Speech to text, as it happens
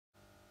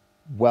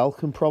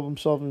Welcome, problem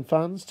solving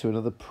fans, to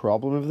another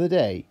problem of the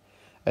day.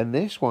 And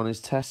this one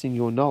is testing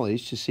your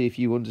knowledge to see if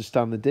you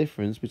understand the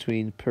difference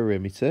between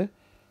perimeter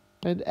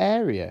and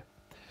area.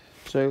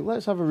 So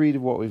let's have a read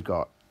of what we've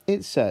got.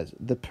 It says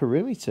the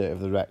perimeter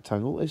of the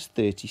rectangle is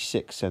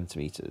 36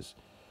 centimetres.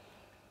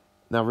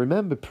 Now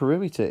remember,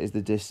 perimeter is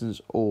the distance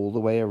all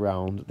the way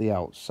around the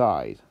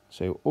outside.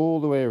 So all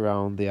the way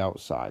around the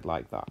outside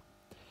like that.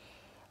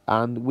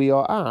 And we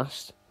are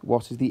asked,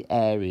 what is the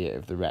area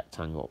of the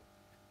rectangle?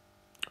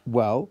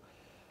 Well,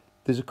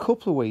 there's a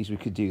couple of ways we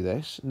could do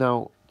this.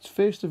 Now,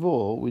 first of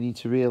all, we need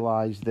to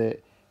realise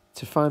that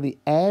to find the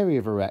area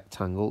of a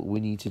rectangle, we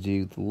need to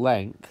do the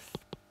length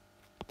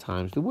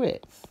times the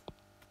width.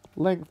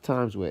 Length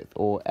times width,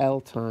 or L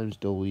times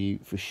W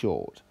for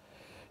short.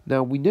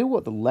 Now, we know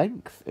what the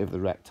length of the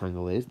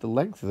rectangle is. The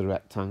length of the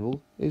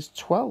rectangle is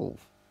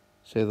 12.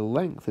 So the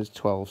length is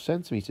 12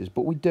 centimetres,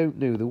 but we don't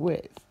know the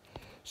width.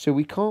 So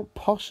we can't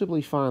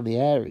possibly find the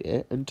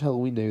area until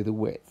we know the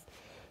width.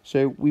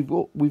 So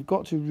we've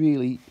got to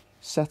really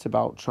set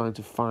about trying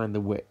to find the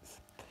width.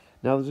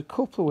 Now, there's a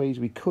couple of ways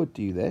we could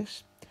do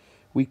this.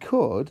 We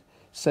could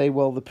say,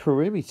 well, the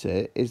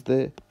perimeter is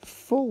the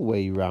full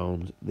way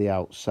round the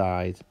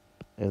outside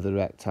of the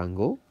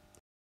rectangle.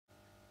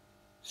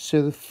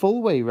 So the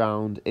full way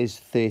round is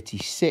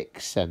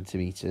 36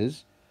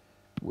 centimetres,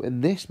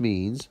 and this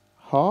means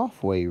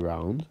halfway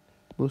round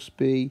must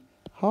be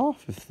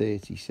half of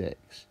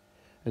 36.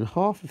 And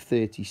half of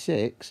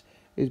 36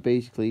 is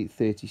basically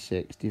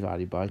 36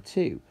 divided by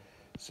 2.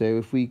 So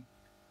if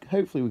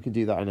hopefully we can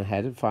do that in our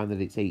head and find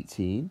that it's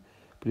 18.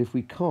 But if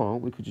we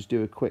can't, we could just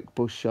do a quick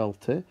bus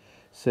shelter.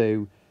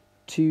 So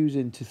 2's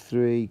into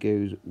 3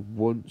 goes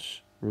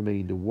once,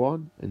 remainder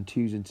 1, and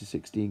 2's into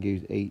 16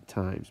 goes 8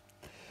 times.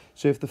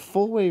 So if the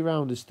full way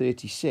round is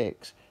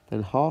 36,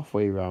 then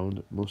halfway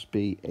round must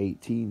be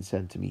 18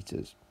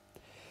 centimetres.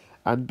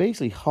 And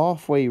basically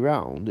halfway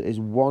round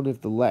is one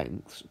of the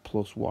lengths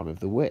plus one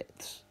of the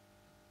widths.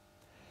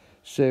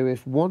 So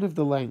if one of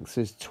the lengths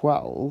is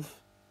 12,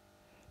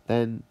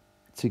 then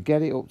to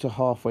get it up to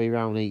halfway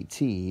round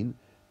 18,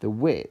 the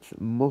width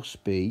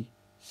must be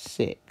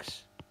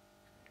 6.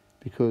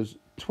 Because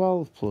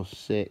 12 plus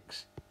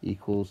 6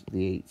 equals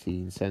the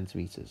 18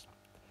 centimetres.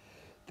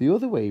 The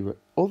other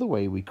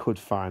way we could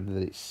find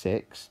that it's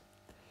 6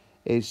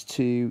 is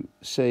to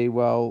say,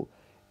 well,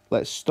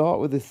 let's start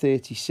with the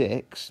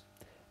 36,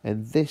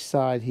 and this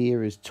side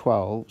here is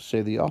 12,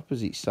 so the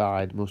opposite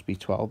side must be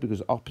 12,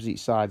 because opposite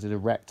sides in a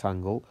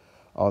rectangle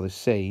are the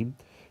same.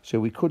 So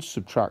we could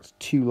subtract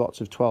 2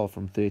 lots of 12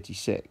 from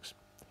 36.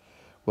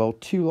 Well,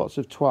 2 lots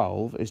of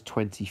 12 is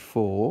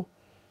 24.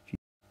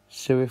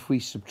 So if we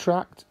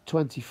subtract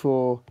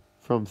 24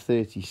 from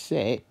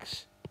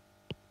 36,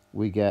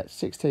 we get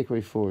 6 take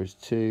away 4 is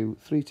 2,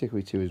 3 take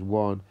away 2 is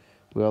 1.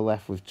 We are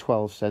left with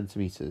 12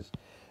 centimetres.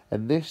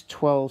 And this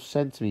 12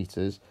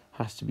 centimetres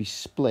has to be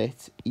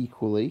split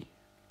equally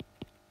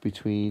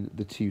between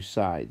the two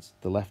sides,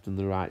 the left and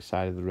the right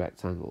side of the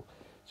rectangle.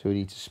 So we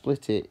need to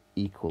split it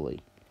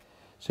equally.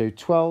 So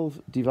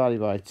 12 divided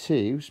by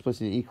 2,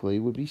 splitting it equally,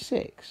 would be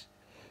 6.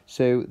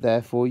 So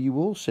therefore you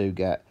also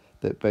get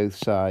that both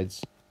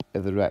sides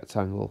of the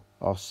rectangle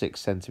are 6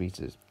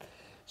 centimetres.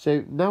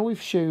 So now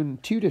we've shown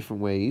two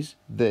different ways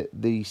that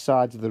the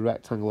sides of the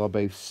rectangle are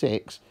both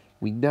 6.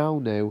 We now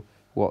know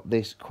what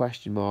this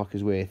question mark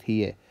is worth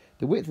here.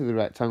 The width of the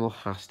rectangle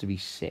has to be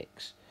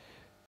 6.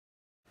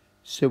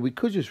 So we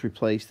could just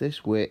replace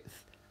this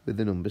width with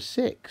the number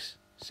 6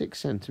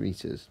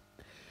 centimetres.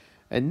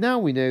 And now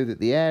we know that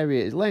the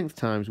area is length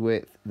times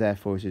width,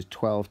 therefore it is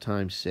 12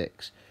 times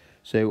 6.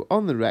 So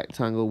on the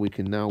rectangle we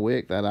can now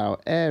work that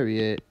out.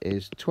 Area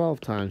is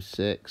 12 times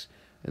 6,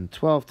 and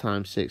 12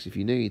 times 6, if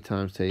you know your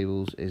times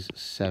tables, is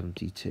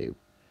 72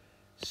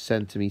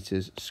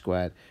 centimetres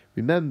squared.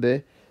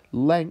 Remember,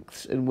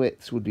 lengths and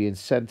widths would be in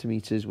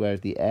centimetres,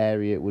 whereas the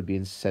area would be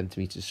in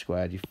centimetres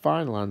squared. Your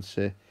final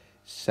answer,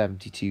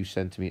 72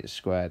 centimetres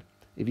squared.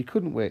 If you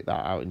couldn't work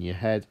that out in your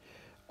head,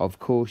 of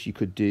course you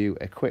could do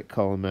a quick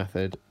column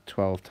method.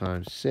 12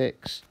 times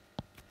 6.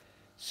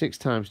 6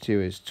 times 2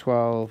 is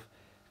 12.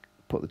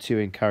 Put the 2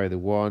 in, carry the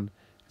 1.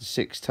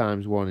 6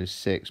 times 1 is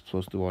 6,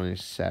 plus the 1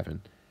 is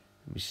 7.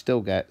 And we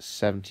still get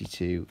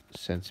 72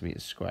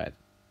 centimetres squared.